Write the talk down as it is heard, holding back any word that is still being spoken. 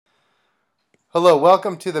Hello,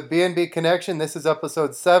 welcome to the B&B Connection. This is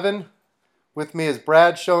episode 7. With me is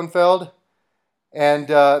Brad Schoenfeld. And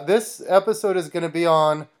this episode is going to be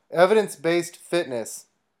on evidence-based fitness.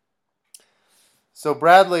 So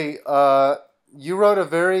Bradley, you wrote a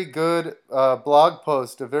very good blog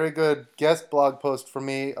post, a very good guest blog post for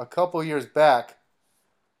me a couple years back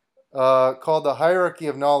called The Hierarchy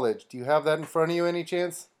of Knowledge. Do you have that in front of you any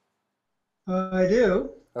chance? I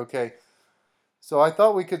do. Okay. So I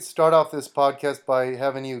thought we could start off this podcast by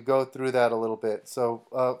having you go through that a little bit.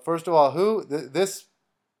 So first of all, this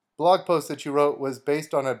blog post that you wrote was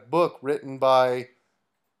based on a book written by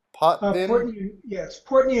Potvin. Portney, yeah, it's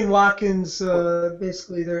Portney and Watkins.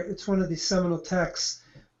 Basically, it's one of the seminal texts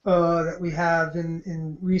that we have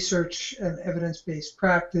in research and evidence-based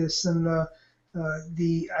practice, and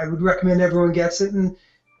I would recommend everyone gets it. And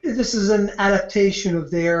this is an adaptation of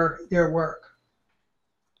their work.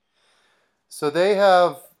 So they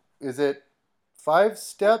have, is it 5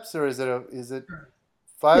 steps or is it Yeah,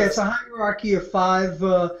 five? it's a hierarchy of five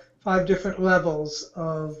different levels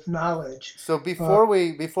of knowledge. So Uh, before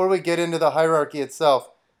we get into the hierarchy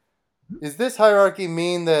itself, is this hierarchy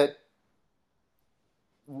mean that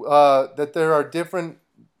there are different?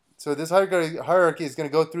 So this hierarchy is going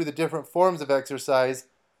to go through the different forms of exercise,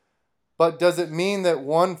 but does it mean that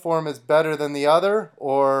one form is better than the other,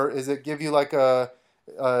 or is it give you like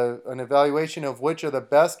an evaluation of which are the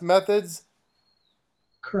best methods?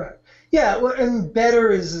 Correct. Yeah, well, and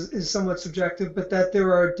better is somewhat subjective, but that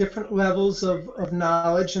there are different levels of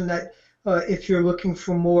knowledge, and that if you're looking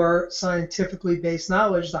for more scientifically based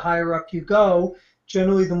knowledge, the higher up you go,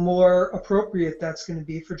 generally the more appropriate that's going to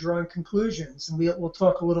be for drawing conclusions. And we'll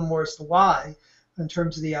talk a little more as to why in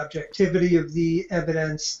terms of the objectivity of the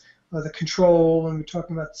evidence, the control, and we're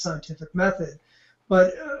talking about the scientific method.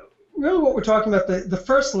 But really what we're talking about, the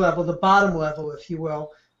first level, the bottom level, if you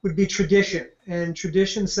will, would be tradition. And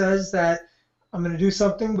tradition says that I'm going to do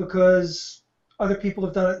something because other people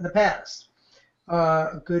have done it in the past.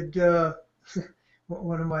 A good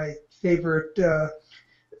one of my favorite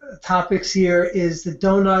topics here is the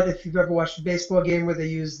donut. If you've ever watched a baseball game where they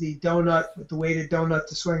use the donut, with the weighted donut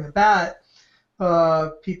to swing a bat,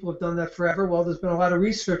 people have done that forever. Well, there's been a lot of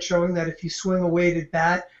research showing that if you swing a weighted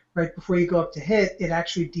bat right before you go up to hit, it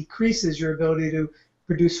actually decreases your ability to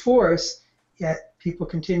produce force, yet people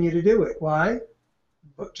continue to do it. Why?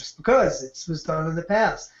 But just because it was done in the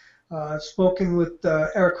past. I've spoken with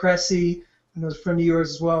Eric Cressy, I know he's a friend of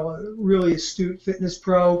yours as well, a really astute fitness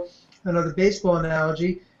pro. Another baseball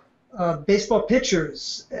analogy. Baseball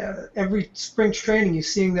pitchers, every spring training, you're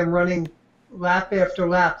seeing them running lap after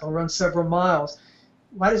lap. They'll run several miles.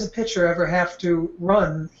 Why does a pitcher ever have to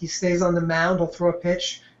run? He stays on the mound, he'll throw a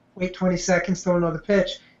pitch, wait 20 seconds, throw another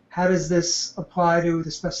pitch. How does this apply to the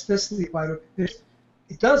specificity apply to a pitch?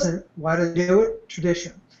 It doesn't. Why do they do it?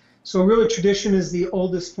 Tradition. So really, tradition is the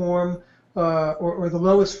oldest form or the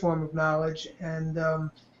lowest form of knowledge, and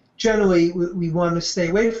generally we want to stay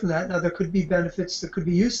away from that. Now there could be benefits, there could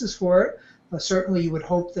be uses for it. Certainly you would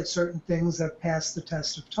hope that certain things have passed the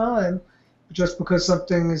test of time, but just because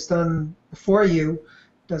something is done before you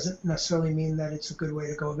doesn't necessarily mean that it's a good way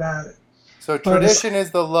to go about it. So But tradition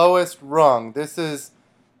is the lowest rung. This is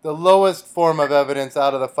the lowest form of evidence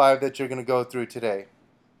out of the 5 that you're going to go through today.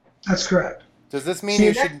 that's correct. Does this mean So you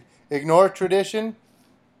your next, should ignore tradition?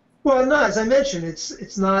 well, no, as I mentioned,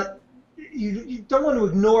 it's not. You don't want to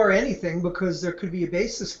ignore anything because there could be a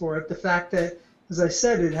basis for it. The fact that, as I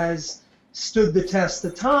said, it has stood the test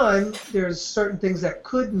of time, there's certain things that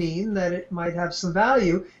could mean that it might have some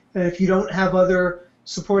value. And if you don't have other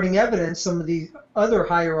supporting evidence, some of the other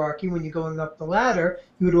hierarchy, when you're going up the ladder,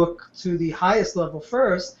 you would look to the highest level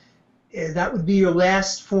first. That would be your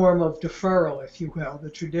last form of deferral, if you will, the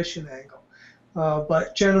tradition angle.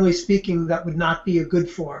 But generally speaking, that would not be a good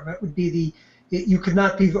form. That would be you could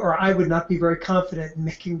not be, or I would not be very confident in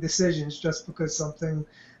making decisions just because something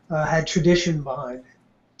had tradition behind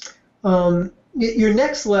it. Your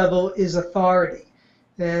next level is authority.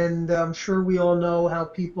 And I'm sure we all know how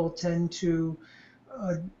people tend to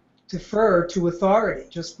uh, defer to authority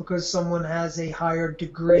just because someone has a higher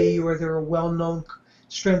degree or they're a well-known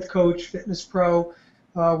strength coach, fitness pro.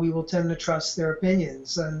 We will tend to trust their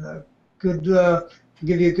opinions. And I'll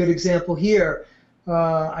give you a good example here.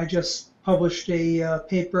 I just published a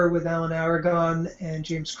paper with Alan Aragon and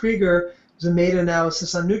James Krieger. It was a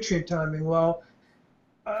meta-analysis on nutrient timing. Well,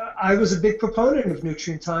 I was a big proponent of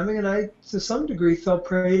nutrient timing, and I, to some degree, fell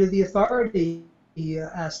prey to the authority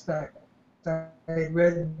aspect. I had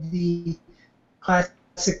read the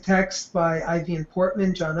classic text by Ivy and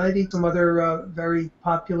Portman, John Ivy, some other very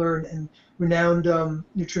popular and renowned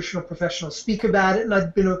nutritional professionals speak about it, and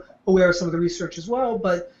I've been aware of some of the research as well.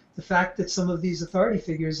 But the fact that some of these authority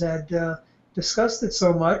figures had discussed it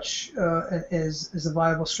so much as a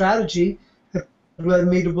viable strategy have led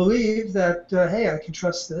me to believe that, hey, I can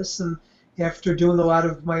trust this. And after doing a lot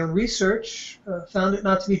of my own research, found it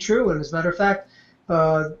not to be true. And as a matter of fact,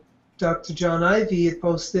 Dr. John Ivey had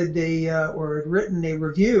posted or had written a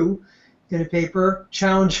review in a paper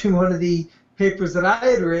challenging one of the papers that I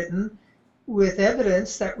had written with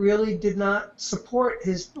evidence that really did not support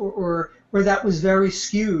his, or that was very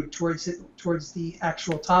skewed towards the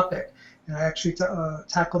actual topic. And I actually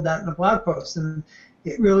tackled that in a blog post. And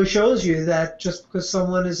it really shows you that just because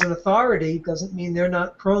someone is an authority doesn't mean they're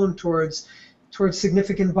not prone towards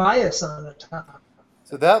significant bias on a topic.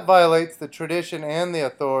 So that violates the tradition and the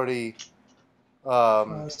authority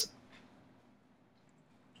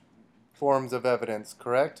forms of evidence,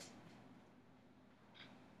 correct?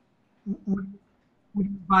 What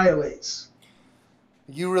violates?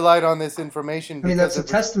 You relied on this information because that's a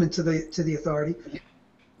testament to the authority.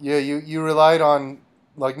 Yeah, you relied on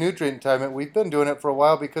like nutrient enticement. We've been doing it for a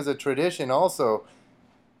while because of tradition also.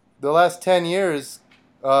 The last 10 years,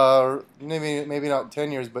 maybe not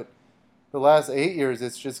 10 years, but the last 8 years,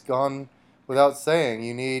 it's just gone without saying.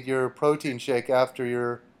 You need your protein shake after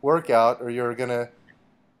your workout, or you're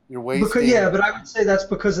wasting. But I would say that's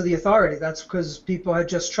because of the authority. That's because people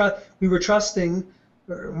had we were trusting,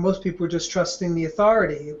 or most people were just trusting the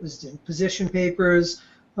authority. It was in position papers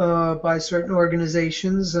by certain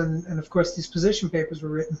organizations, and of course these position papers were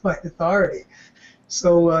written by authority.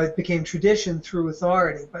 So it became tradition through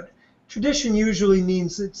authority. But tradition usually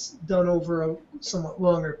means it's done over a somewhat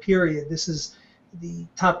longer period. This is the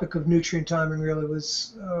topic of nutrient timing really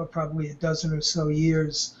was probably a dozen or so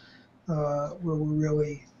years where we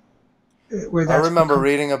really. I remember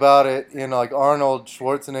reading about it in like Arnold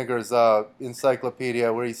Schwarzenegger's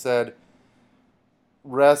encyclopedia, where he said,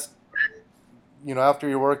 rest, after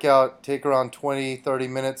your workout, take around 20-30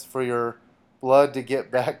 minutes for your blood to get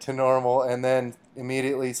back to normal, and then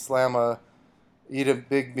immediately eat a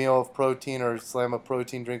big meal of protein or slam a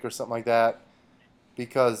protein drink or something like that,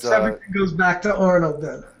 because everything goes back to Arnold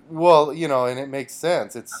then. Well, and it makes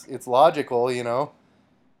sense. It's logical,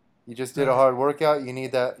 You just did a hard workout. You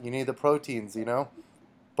need the proteins,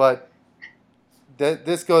 But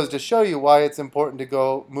this goes to show you why it's important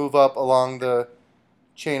to move up along the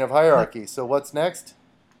chain of hierarchy. So what's next?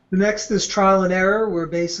 The next is trial and error, where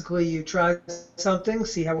basically you try something,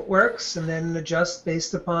 see how it works, and then adjust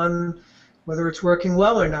based upon whether it's working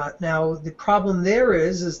well or not. Now, the problem there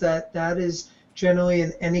is that is generally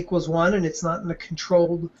an n=1, and it's not in a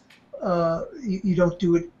controlled, you don't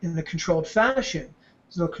do it in a controlled fashion.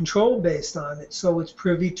 There's no control based on it, so it's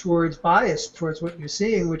privy towards bias towards what you're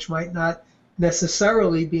seeing, which might not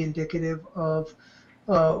necessarily be indicative of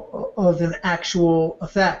an actual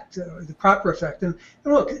effect, the proper effect. And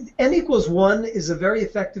look, n=1 is a very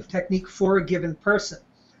effective technique for a given person.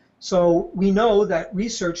 So we know that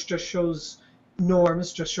research just shows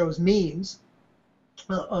norms, just shows means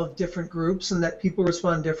of different groups, and that people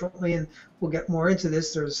respond differently. And we'll get more into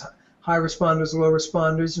this. There's high responders, low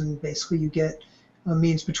responders, and basically you get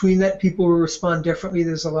means between that. People will respond differently.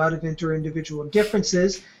 There's a lot of inter-individual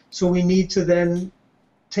differences. So we need to then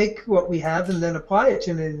take what we have and then apply it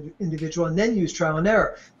to an individual and then use trial and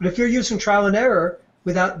error. But if you're using trial and error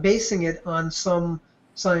without basing it on some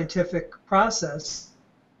scientific process,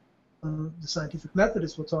 the scientific method,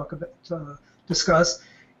 as we'll discuss,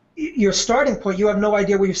 your starting point, you have no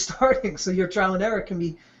idea where you're starting. So your trial and error can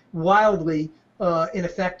be wildly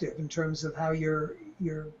ineffective in terms of how you're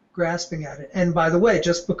grasping at it. And by the way,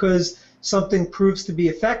 just because something proves to be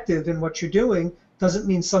effective in what you're doing doesn't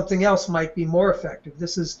mean something else might be more effective.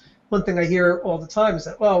 This is one thing I hear all the time, is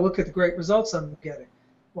that, well, look at the great results I'm getting.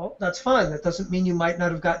 Well, that's fine. That doesn't mean you might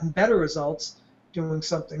not have gotten better results doing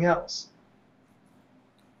something else.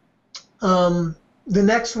 The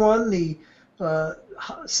next one, the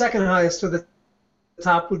second highest to the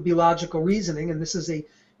top, would be logical reasoning, and this is a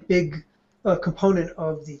big component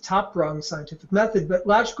of the top rung scientific method. But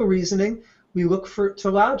logical reasoning, we look to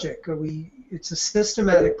logic. It's a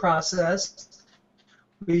systematic process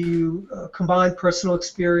where you combine personal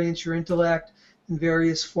experience, your intellect, and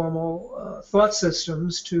various formal thought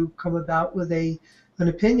systems to come about with an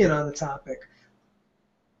opinion on the topic.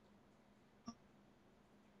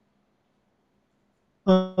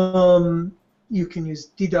 You can use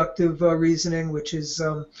deductive reasoning, which is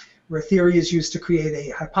where theory is used to create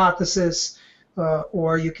a hypothesis,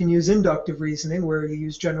 or you can use inductive reasoning, where you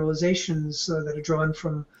use generalizations that are drawn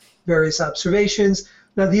from various observations.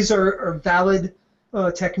 Now, these are valid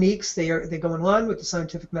techniques. They go in line with the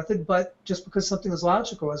scientific method, but just because something is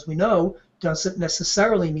logical, as we know, doesn't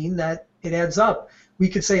necessarily mean that it adds up. We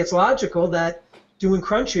could say it's logical that doing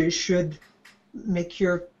crunches should make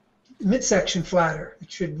your midsection flatter.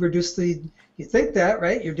 It should reduce the. You think that,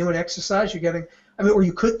 right? You're doing exercise. You're getting. I mean, or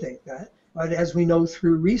you could think that, but as we know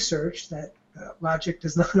through research, that logic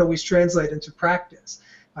does not always translate into practice.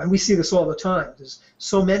 And we see this all the time. There's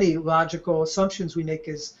so many logical assumptions we make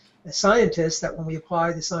as scientists that when we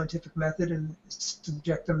apply the scientific method and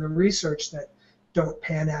subject them to research that don't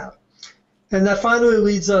pan out. And that finally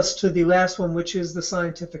leads us to the last one, which is the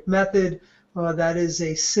scientific method. That is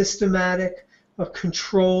a systematic, a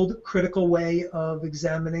controlled, critical way of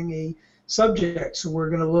examining a subject. So we're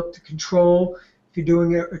going to look to control. If you're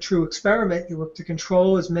doing a true experiment, you look to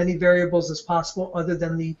control as many variables as possible other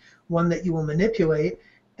than the one that you will manipulate,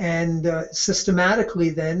 and systematically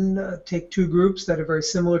then take two groups that are very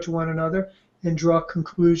similar to one another and draw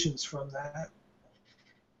conclusions from that.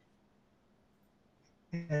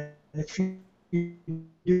 And if you're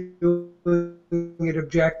doing it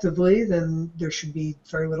objectively, then there should be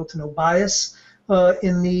very little to no bias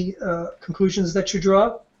in the conclusions that you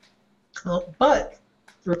draw. But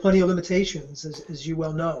there are plenty of limitations, as you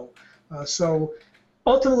well know. So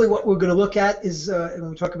ultimately what we're going to look at is, when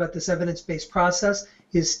we talk about this evidence-based process,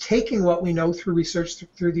 is taking what we know through research,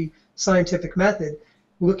 through the scientific method,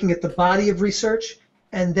 looking at the body of research,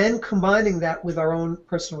 and then combining that with our own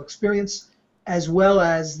personal experience, as well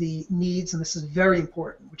as the needs, and this is very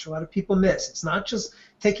important, which a lot of people miss. It's not just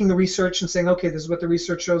taking the research and saying, okay, this is what the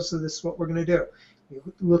research shows, so this is what we're going to do. We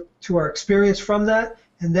look to our experience from that,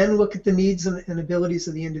 and then look at the needs and abilities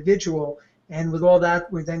of the individual. And with all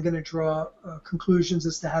that, we're then going to draw conclusions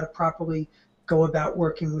as to how to properly go about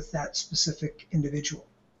working with that specific individual.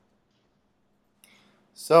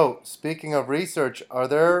 So, speaking of research, are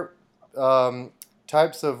there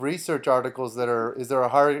types of research articles that are, is there a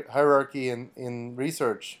hierarchy in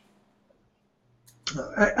research?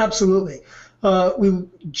 Absolutely.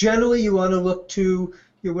 Generally, you want to look to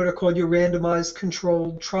what are called your randomized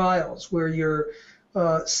controlled trials, where you're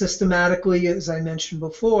systematically, as I mentioned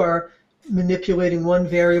before, manipulating one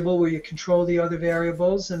variable where you control the other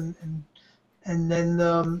variables, and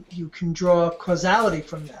then you can draw causality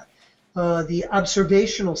from that. The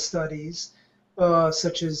observational studies,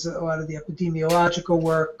 such as a lot of the epidemiological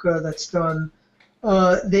work that's done,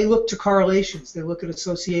 they look to correlations. They look at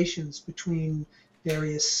associations between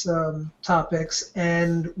various topics,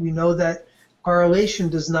 and we know that correlation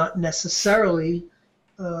does not necessarily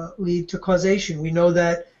lead to causation. We know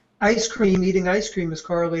that eating ice cream is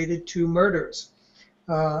correlated to murders.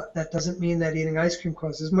 That doesn't mean that eating ice cream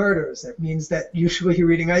causes murders. That means that usually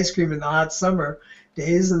you're eating ice cream in the hot summer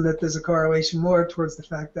days, and that there's a correlation more towards the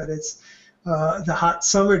fact that it's the hot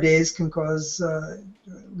summer days can cause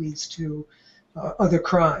leads to other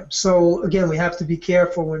crimes. So again, we have to be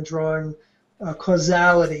careful when drawing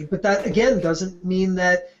causality. But that again doesn't mean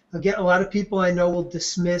that, again, a lot of people I know will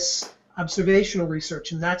dismiss observational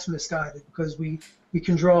research, and that's misguided, because we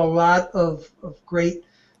can draw a lot of great,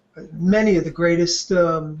 many of the greatest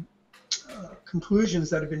conclusions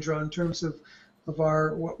that have been drawn in terms of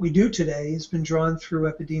what we do today has been drawn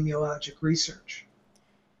through epidemiologic research.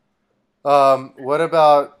 What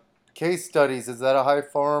about case studies? Is that a high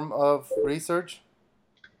form of research?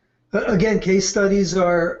 Again, case studies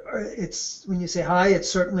it's when you say high, it's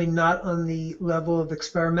certainly not on the level of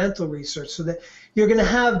experimental research. So that you're going to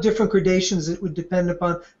have different gradations. It would depend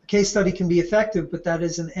upon, a case study can be effective, but that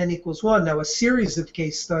is an N=1. Now, a series of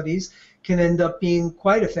case studies can end up being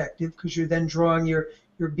quite effective, because you're then drawing you're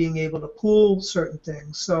being able to pool certain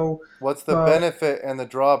things. So what's the benefit and the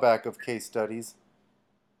drawback of case studies?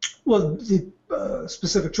 Well, the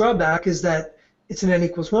specific drawback is that it's an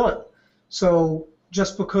N=1. So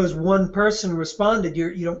just because one person responded,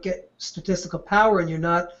 you don't get statistical power, and you're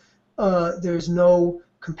not, there's no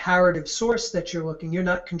comparative source that you're looking. You're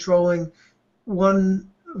not controlling one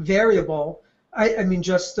variable. I mean,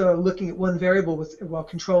 just looking at one variable while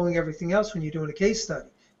controlling everything else when you're doing a case study.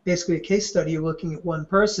 Basically, a case study, you're looking at one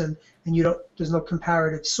person, and there's no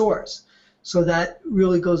comparative source. So that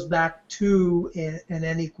really goes back to an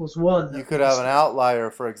N=1. You could have an outlier,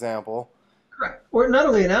 for example. Correct. Or not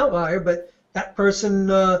only an outlier, but that person,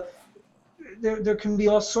 there can be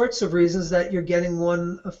all sorts of reasons that you're getting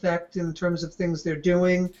one effect in terms of things they're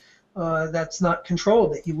doing that's not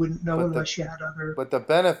controlled, that you wouldn't know unless you had other. But the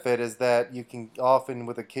benefit is that you can often,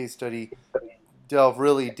 with a case study, delve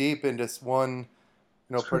really deep into one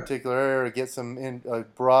particular area, or get a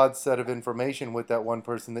broad set of information with that one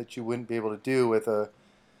person that you wouldn't be able to do with a.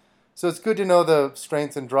 So it's good to know the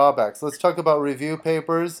strengths and drawbacks. Let's talk about review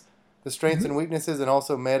papers. the strengths Mhm. and weaknesses and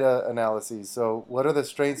also meta-analyses. So what are the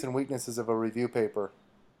strengths and weaknesses of a review paper?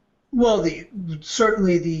 Well,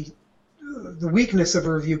 certainly the weakness of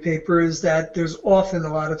a review paper is that there's often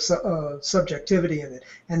a lot of subjectivity in it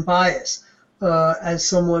and bias. As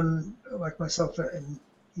someone like myself and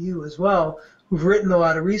you as well, who've written a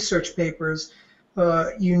lot of research papers,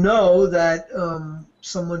 you know that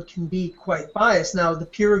someone can be quite biased. Now, the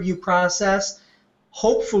peer review process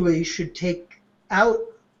hopefully should take out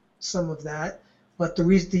some of that, but the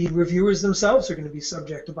reviewers themselves are going to be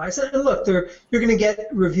subject to bias. And look, you're going to get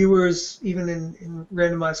reviewers even in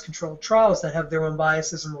randomized controlled trials that have their own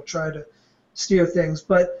biases and will try to steer things.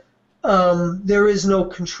 But there is no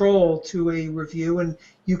control to a review, and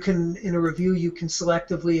you can in a review you can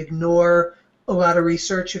selectively ignore a lot of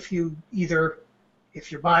research if you're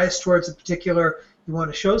biased towards a particular you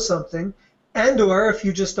want to show something, and or if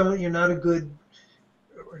you just don't you're not a good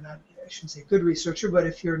or not, I shouldn't say good researcher, but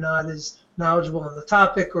if you're not as knowledgeable on the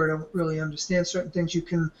topic or don't really understand certain things, you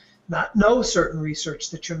can not know certain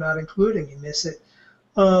research that you're not including. You miss it.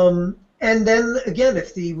 And then again,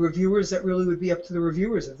 if the reviewers, that really would be up to the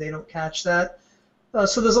reviewers if they don't catch that.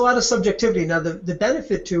 So there's a lot of subjectivity. Now, the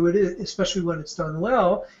benefit to it, especially when it's done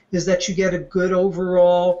well, is that you get a good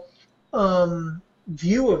overall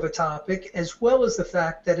view of a topic, as well as the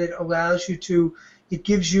fact that it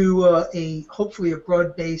gives you hopefully a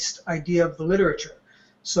broad-based idea of the literature.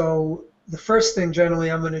 So the first thing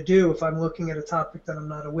generally I'm going to do if I'm looking at a topic that I'm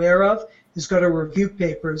not aware of is go to review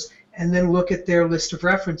papers and then look at their list of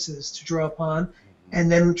references to draw upon, and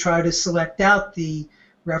then try to select out the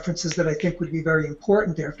references that I think would be very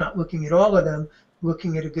important there. If not looking at all of them,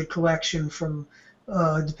 looking at a good collection from,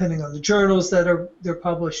 depending on the journals that they're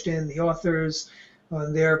published in, the authors,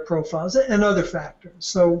 on their profiles, and other factors.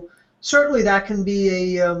 So certainly that can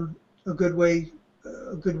be a good way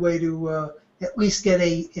to at least get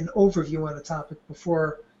an overview on a topic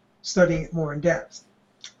before studying it more in depth.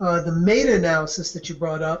 The meta-analysis that you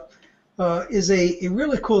brought up is a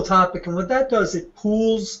really cool topic, and what that does, it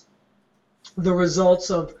pools the results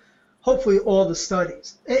of hopefully all the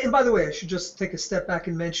studies. And by the way, I should just take a step back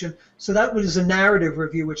and mention, so that was a narrative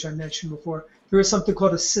review, which I mentioned before. There is something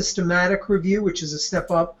called a systematic review, which is a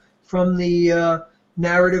step up from the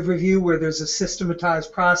narrative review, where there's a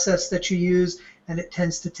systematized process that you use, and it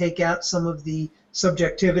tends to take out some of the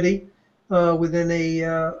subjectivity within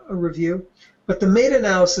a review. But the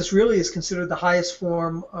meta-analysis really is considered the highest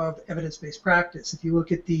form of evidence-based practice. If you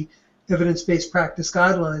look at the evidence-based practice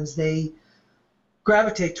guidelines, they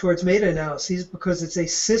gravitate towards meta-analyses because it's a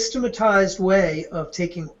systematized way of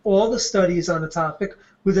taking all the studies on a topic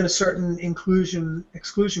within a certain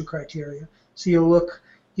exclusion criteria. So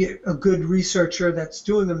a good researcher that's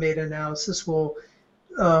doing a meta-analysis will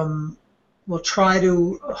try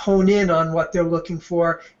to hone in on what they're looking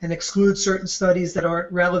for and exclude certain studies that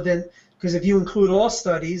aren't relevant. Because if you include all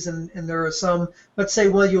studies, and there are some, let's say,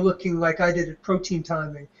 well, you're looking like I did at protein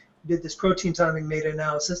timing, did this protein timing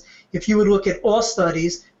meta-analysis. If you would look at all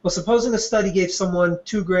studies, well, supposing a study gave someone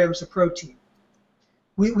 2 grams of protein.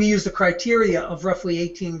 We use the criteria of roughly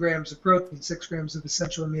 18 grams of protein, 6 grams of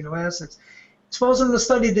essential amino acids. Supposing the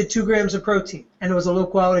study did 2 grams of protein, and it was a low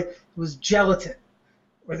quality, it was gelatin.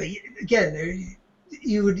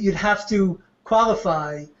 You'd have to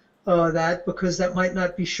qualify that because that might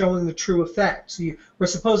not be showing the true effect. So we're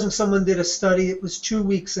supposing someone did a study, it was 2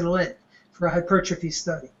 weeks in length for a hypertrophy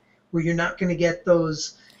study, where you're not going to get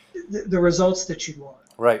the results that you'd want.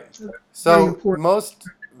 Right. So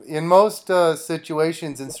in most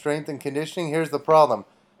situations in strength and conditioning, here's the problem.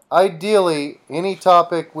 Ideally, any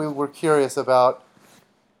topic we were curious about,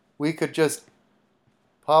 we could just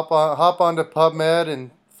hop onto PubMed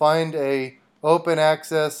and find a open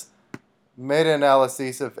access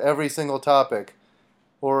meta-analysis of every single topic,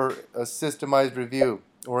 or a systemized review,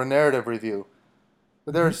 or a narrative review.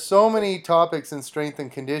 But there are so many topics in strength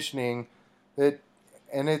and conditioning and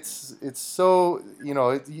it's so,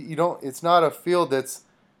 it's not a field that's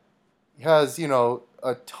has,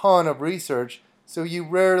 a ton of research, so you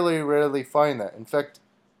rarely find that. In fact,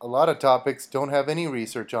 a lot of topics don't have any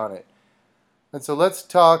research on it. And so let's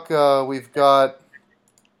talk, we've got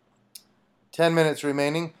 10 minutes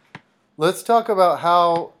remaining. Let's talk about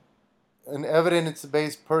how an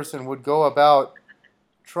evidence-based person would go about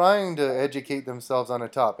trying to educate themselves on a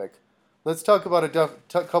topic. Let's talk about a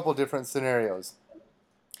couple different scenarios.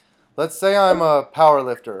 Let's say I'm a power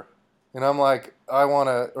lifter, and I'm like,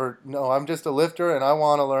 I'm just a lifter and I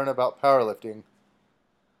want to learn about powerlifting.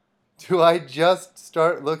 Do I just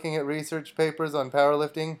start looking at research papers on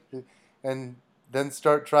powerlifting and then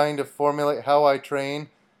start trying to formulate how I train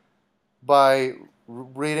by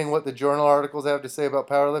reading what the journal articles have to say about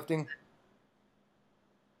powerlifting?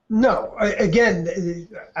 No, again,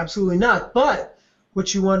 absolutely not. But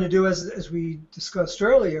what you want to do, as we discussed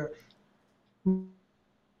earlier,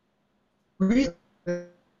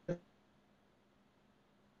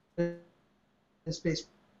 evidence-based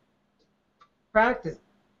practice.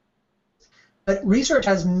 But research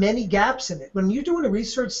has many gaps in it. When you're doing a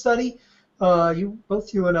research study,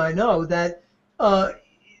 both you and I know that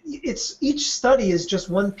each study is just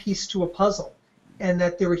one piece to a puzzle, and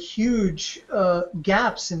that there are huge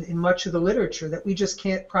gaps in much of the literature that we just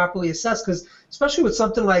can't properly assess. Because especially with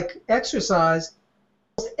something like exercise,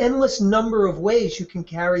 there's an endless number of ways you can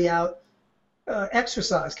carry out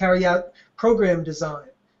exercise, carry out program design,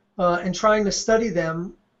 and trying to study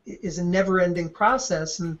them is a never-ending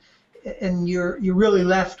process, and you're really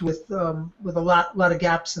left with a lot of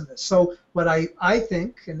gaps in this. So what I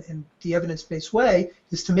think, and the evidence-based way,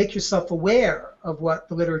 is to make yourself aware of what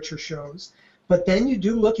the literature shows. But then you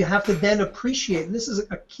have to then appreciate, and this is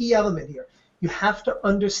a key element here, you have to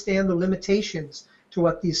understand the limitations to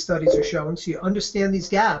what these studies are showing, so you understand these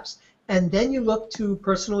gaps, and then you look to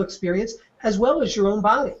personal experience as well as your own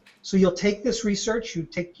body. So you'll take this research, you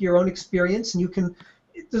take your own experience, and you can,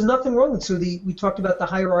 there's nothing wrong with it. So we talked about the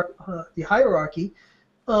hierarchy.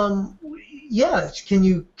 Yeah, can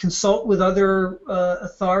you consult with other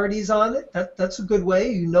authorities on it? That's a good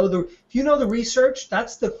way. If you know the research,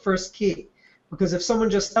 that's the first key. Because if someone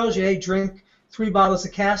just tells you, hey, drink 3 bottles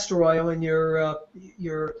of castor oil and your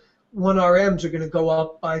 1RMs are going to go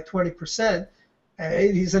up by 20%,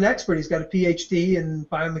 he's an expert. He's got a PhD in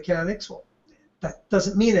biomechanics. Well, that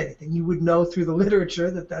doesn't mean anything. You would know through the literature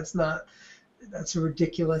that that's a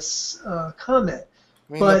ridiculous comment.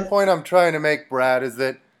 I mean, the point I'm trying to make, Brad, is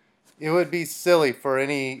that it would be silly for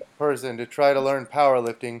any person to try to learn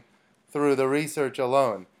powerlifting through the research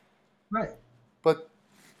alone. Right.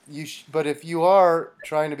 But if you are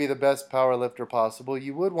trying to be the best powerlifter possible,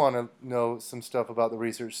 you would want to know some stuff about the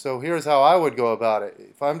research. So here's how I would go about it.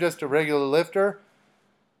 If I'm just a regular lifter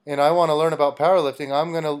and I want to learn about powerlifting,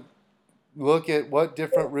 I'm going to look at what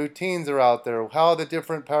different routines are out there, how the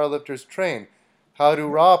different powerlifters train, how do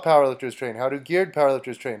raw powerlifters train, how do geared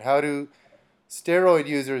powerlifters train, how do steroid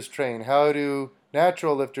users train, how do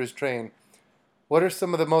natural lifters train. What are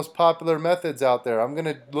some of the most popular methods out there? I'm going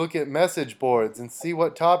to look at message boards and see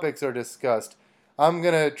what topics are discussed. I'm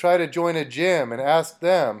going to try to join a gym and ask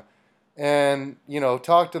them and,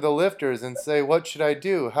 talk to the lifters and say, what should I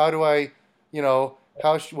do? How do I,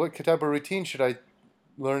 what type of routine should I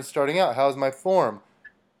learn starting out? How's my form?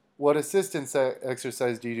 What assistance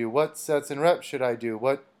exercise do you do? What sets and reps should I do?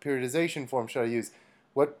 What periodization form should I use?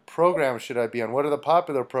 What programs should I be on? What are the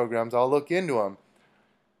popular programs? I'll look into them.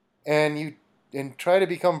 And try to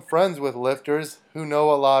become friends with lifters who know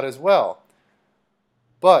a lot as well.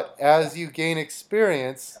 But as you gain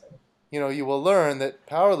experience, you will learn that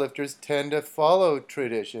powerlifters tend to follow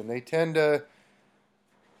tradition. They tend to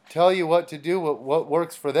tell you what to do, what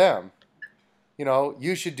works for them.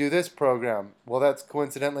 You should do this program. Well, that's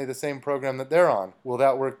coincidentally the same program that they're on. Will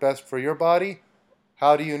that work best for your body?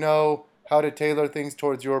 How do you know how to tailor things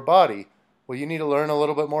towards your body? Well, you need to learn a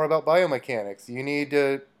little bit more about biomechanics.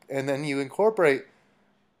 And then you incorporate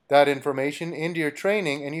that information into your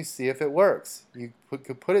training and you see if it works. You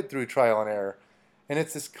could put it through trial and error. And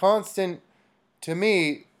it's this constant, to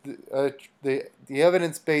me, the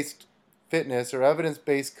evidence-based fitness or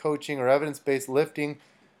evidence-based coaching or evidence-based lifting,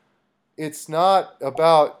 it's not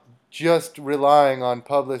about just relying on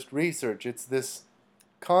published research. It's this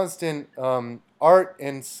constant art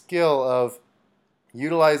and skill of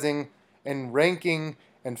utilizing and ranking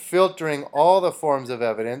and filtering all the forms of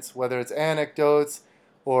evidence, whether it's anecdotes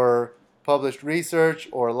or published research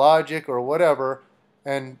or logic or whatever,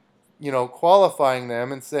 and qualifying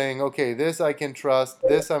them and saying, okay, this I can trust,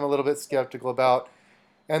 this I'm a little bit skeptical about,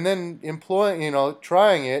 and then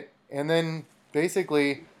trying it, and then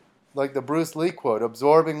basically, like the Bruce Lee quote,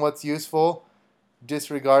 absorbing what's useful,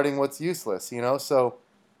 disregarding what's useless. So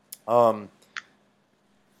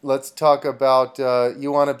let's talk about,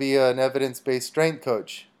 you want to be an evidence-based strength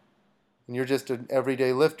coach, and you're just an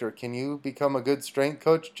everyday lifter. Can you become a good strength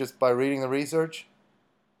coach just by reading the research?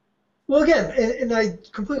 Well, again, and I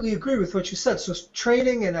completely agree with what you said. So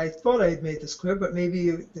training, and I thought I had made this clear, but maybe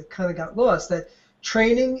it kind of got lost, that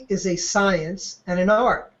training is a science and an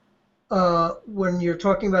art. When you're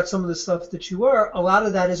talking about some of the stuff that you are, a lot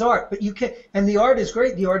of that is art. But you can, and the art is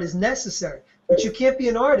great, the art is necessary, but you can't be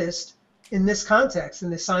an artist in this context, in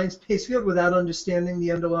the science-based field, without understanding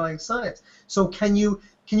the underlying science. So can you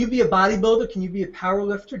be a bodybuilder? Can you be a power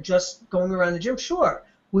lifter just going around the gym? Sure.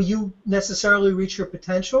 Will you necessarily reach your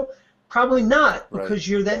potential? Probably not, Right. because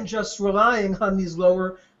you're then just relying on these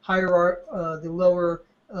the lower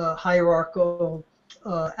hierarchical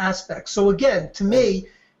aspects. So again, to And me,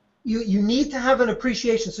 you need to have an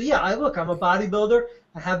appreciation. So yeah, I'm a bodybuilder.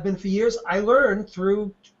 I have been for years. I learned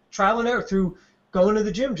through trial and error, through going to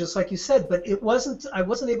the gym, just like you said. But I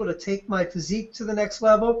wasn't able to take my physique to the next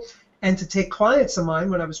level and to take clients of mine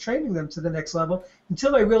when I was training them to the next level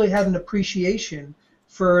until I really had an appreciation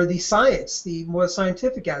for the science, the more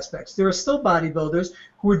scientific aspects. There are still bodybuilders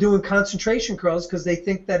who are doing concentration curls because they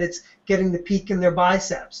think that it's getting the peak in their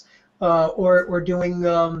biceps, or doing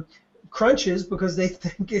crunches because they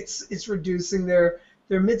think it's reducing their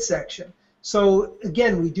midsection. So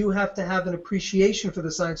again, we do have to have an appreciation for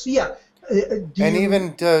the science. So yeah, do and you?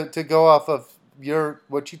 even to go off of your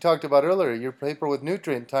what you talked about earlier, your paper with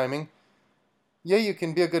nutrient timing, yeah, you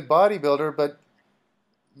can be a good bodybuilder, but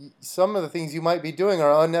some of the things you might be doing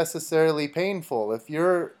are unnecessarily painful. If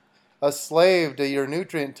you're a slave to your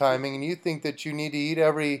nutrient timing and you think that you need to eat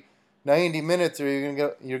every 90 minutes or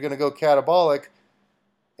you're going to go catabolic,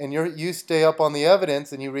 and you stay up on the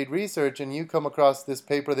evidence and you read research and you come across this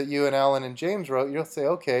paper that you and Alan and James wrote, you'll say,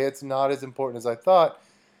 okay, it's not as important as I thought.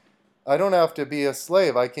 I don't have to be a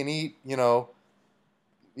slave. I can eat,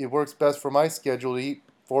 it works best for my schedule to eat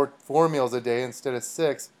four meals a day instead of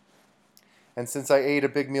six. And since I ate a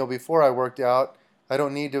big meal before I worked out, I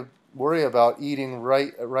don't need to worry about eating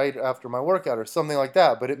right after my workout or something like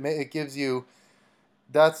that. But it gives you,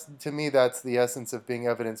 that's to me, that's the essence of being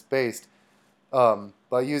evidence based,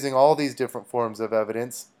 by using all these different forms of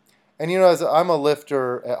evidence. And as I'm a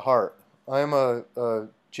lifter at heart, I'm a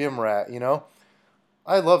gym rat.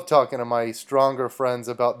 I love talking to my stronger friends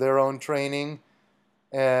about their own training,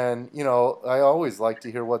 and I always like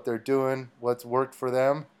to hear what they're doing, what's worked for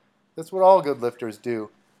them. That's what all good lifters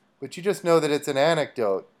do. But you just know that it's an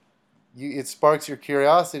anecdote. It sparks your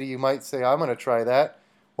curiosity. You might say, I'm going to try that,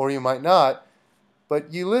 or you might not.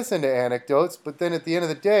 But you listen to anecdotes, but then at the end of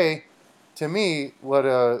the day, to me, what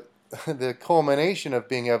the culmination of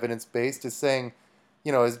being evidence-based is saying,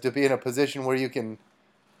 is to be in a position where you can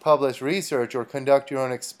publish research or conduct your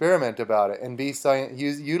own experiment about it and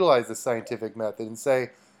utilize the scientific method and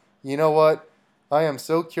say, you know what, I am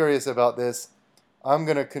so curious about this. I'm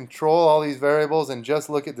going to control all these variables and just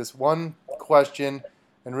look at this one question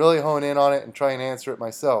and really hone in on it and try and answer it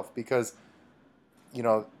myself. Because, you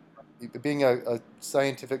know, being a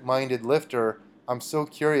scientific-minded lifter, I'm so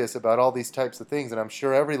curious about all these types of things, and I'm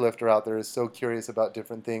sure every lifter out there is so curious about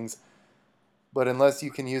different things. But unless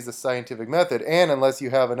you can use the scientific method, and unless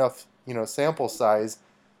you have enough, sample size,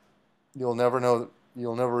 you'll never know.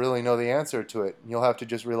 You'll never really know the answer to it. You'll have to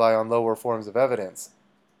just rely on lower forms of evidence.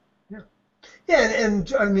 Yeah. Yeah,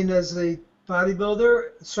 and I mean, as a bodybuilder,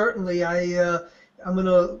 certainly I'm going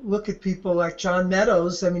to look at people like John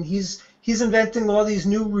Meadows. I mean, he's inventing all these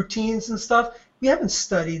new routines and stuff. We haven't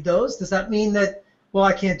studied those. Does that mean that, well,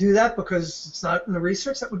 I can't do that because it's not in the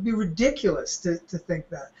research? That would be ridiculous to think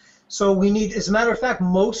that. So we need, as a matter of fact,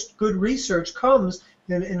 most good research comes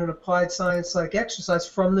in an applied science like exercise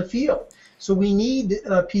from the field. So we need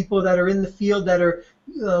people that are in the field that are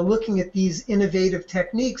looking at these innovative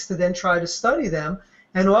techniques to then try to study them.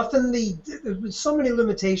 And often there's so many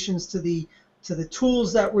limitations to the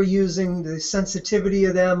tools that we're using, the sensitivity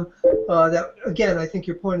of them. That again, I think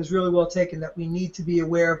your point is really well taken. That we need to be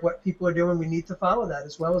aware of what people are doing. We need to follow that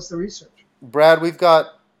as well as the research. Brad, we've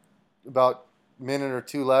got about a minute or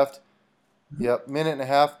two left. Yep, minute and a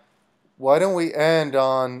half. Why don't we end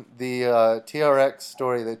on the TRX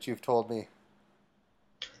story that you've told me?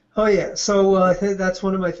 Oh yeah, so that's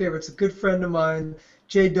one of my favorites. A good friend of mine,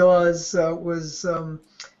 Jay Dawes, was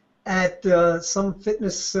at some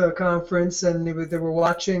fitness conference, and they were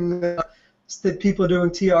watching the people doing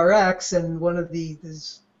TRX, and one of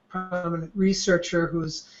this prominent researcher,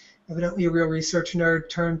 who's evidently a real research nerd,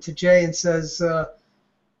 turned to Jay and says,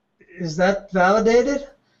 "Is that validated?"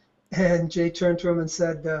 And Jay turned to him and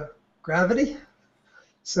said, "Gravity."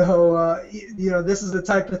 So this is the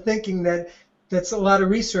type of thinking that's a lot of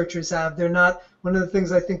researchers have. They're not. One of the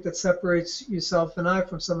things I think that separates yourself and I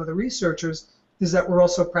from some of the researchers is that we're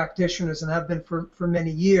also practitioners and have been for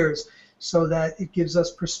many years, so that it gives us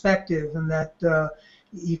perspective, and that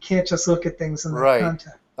you can't just look at things in that Right.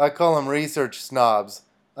 context. I call them research snobs.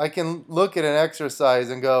 I can look at an exercise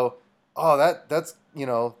and go, "Oh, that's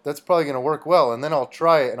probably going to work well," and then I'll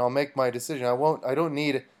try it and I'll make my decision. I don't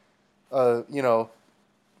need a you know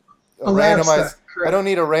a A lab randomized. study, I don't correct.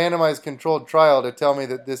 need a randomized controlled trial to tell me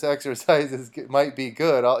that this exercise might be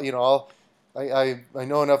good. I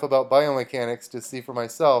know enough about biomechanics to see for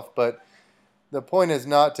myself. But the point is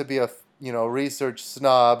not to be a research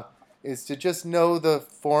snob is to just know the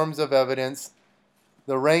forms of evidence,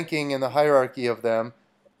 the ranking and the hierarchy of them,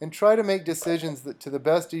 and try to make decisions that, to the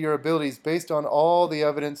best of your abilities based on all the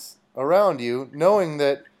evidence around you, knowing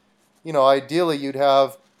that, ideally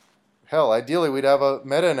ideally we'd have a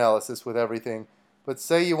meta-analysis with everything. But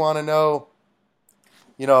say you want to know,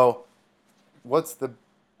 what's the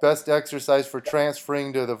best exercise for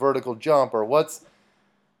transferring to the vertical jump, or what's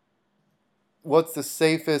the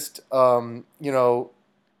safest, I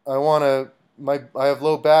have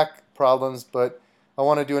low back problems, but I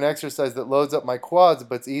want to do an exercise that loads up my quads,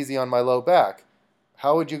 but it's easy on my low back.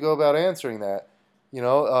 How would you go about answering that?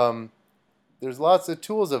 There's lots of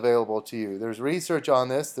tools available to you. There's research on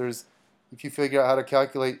this. If you figure out how to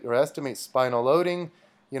calculate or estimate spinal loading,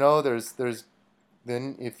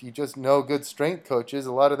 then if you just know good strength coaches,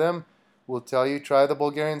 a lot of them will tell you try the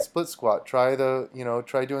Bulgarian split squat, try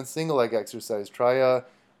doing single leg exercise, try a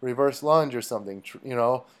reverse lunge or something,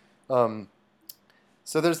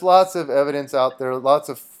 So there's lots of evidence out there, lots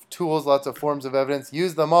of tools, lots of forms of evidence.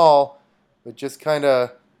 Use them all, but just kind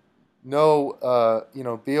of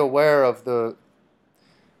be aware of the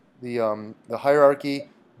hierarchy.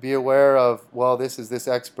 Be aware of, well, this is this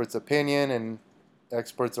expert's opinion, and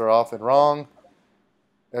experts are often wrong.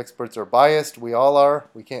 Experts are biased. We all are.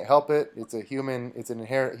 We can't help it. It's an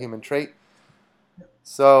inherent human trait.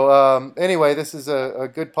 So anyway, this is a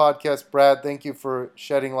good podcast, Brad. Thank you for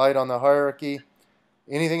shedding light on the hierarchy.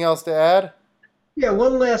 Anything else to add? Yeah,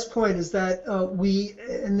 one last point is that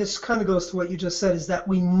and this kind of goes to what you just said, is that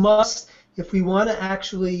we must, if we want to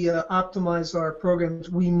actually optimize our programs,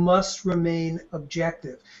 we must remain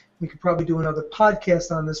objective. We could probably do another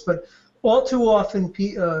podcast on this, but all too often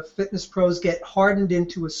fitness pros get hardened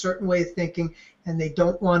into a certain way of thinking, and they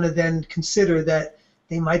don't want to then consider that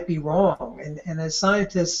they might be wrong. And as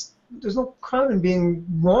scientists, there's no crime in being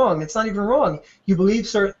wrong. It's not even wrong. You believe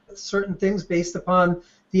certain things based upon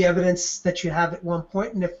the evidence that you have at one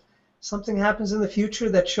point, and if something happens in the future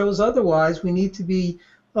that shows otherwise, we need to be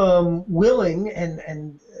willing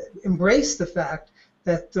and embrace the fact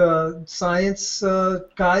that science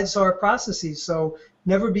guides our processes. So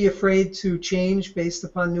never be afraid to change based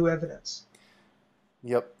upon new evidence.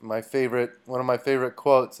 Yep, one of my favorite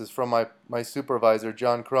quotes is from my supervisor,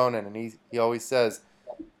 John Cronin, and he always says,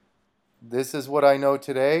 "This is what I know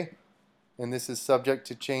today, and this is subject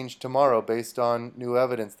to change tomorrow based on new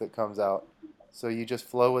evidence that comes out." So you just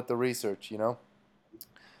flow with the research,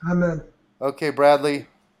 Amen. Okay, Bradley,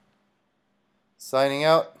 signing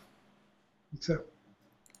out. You too.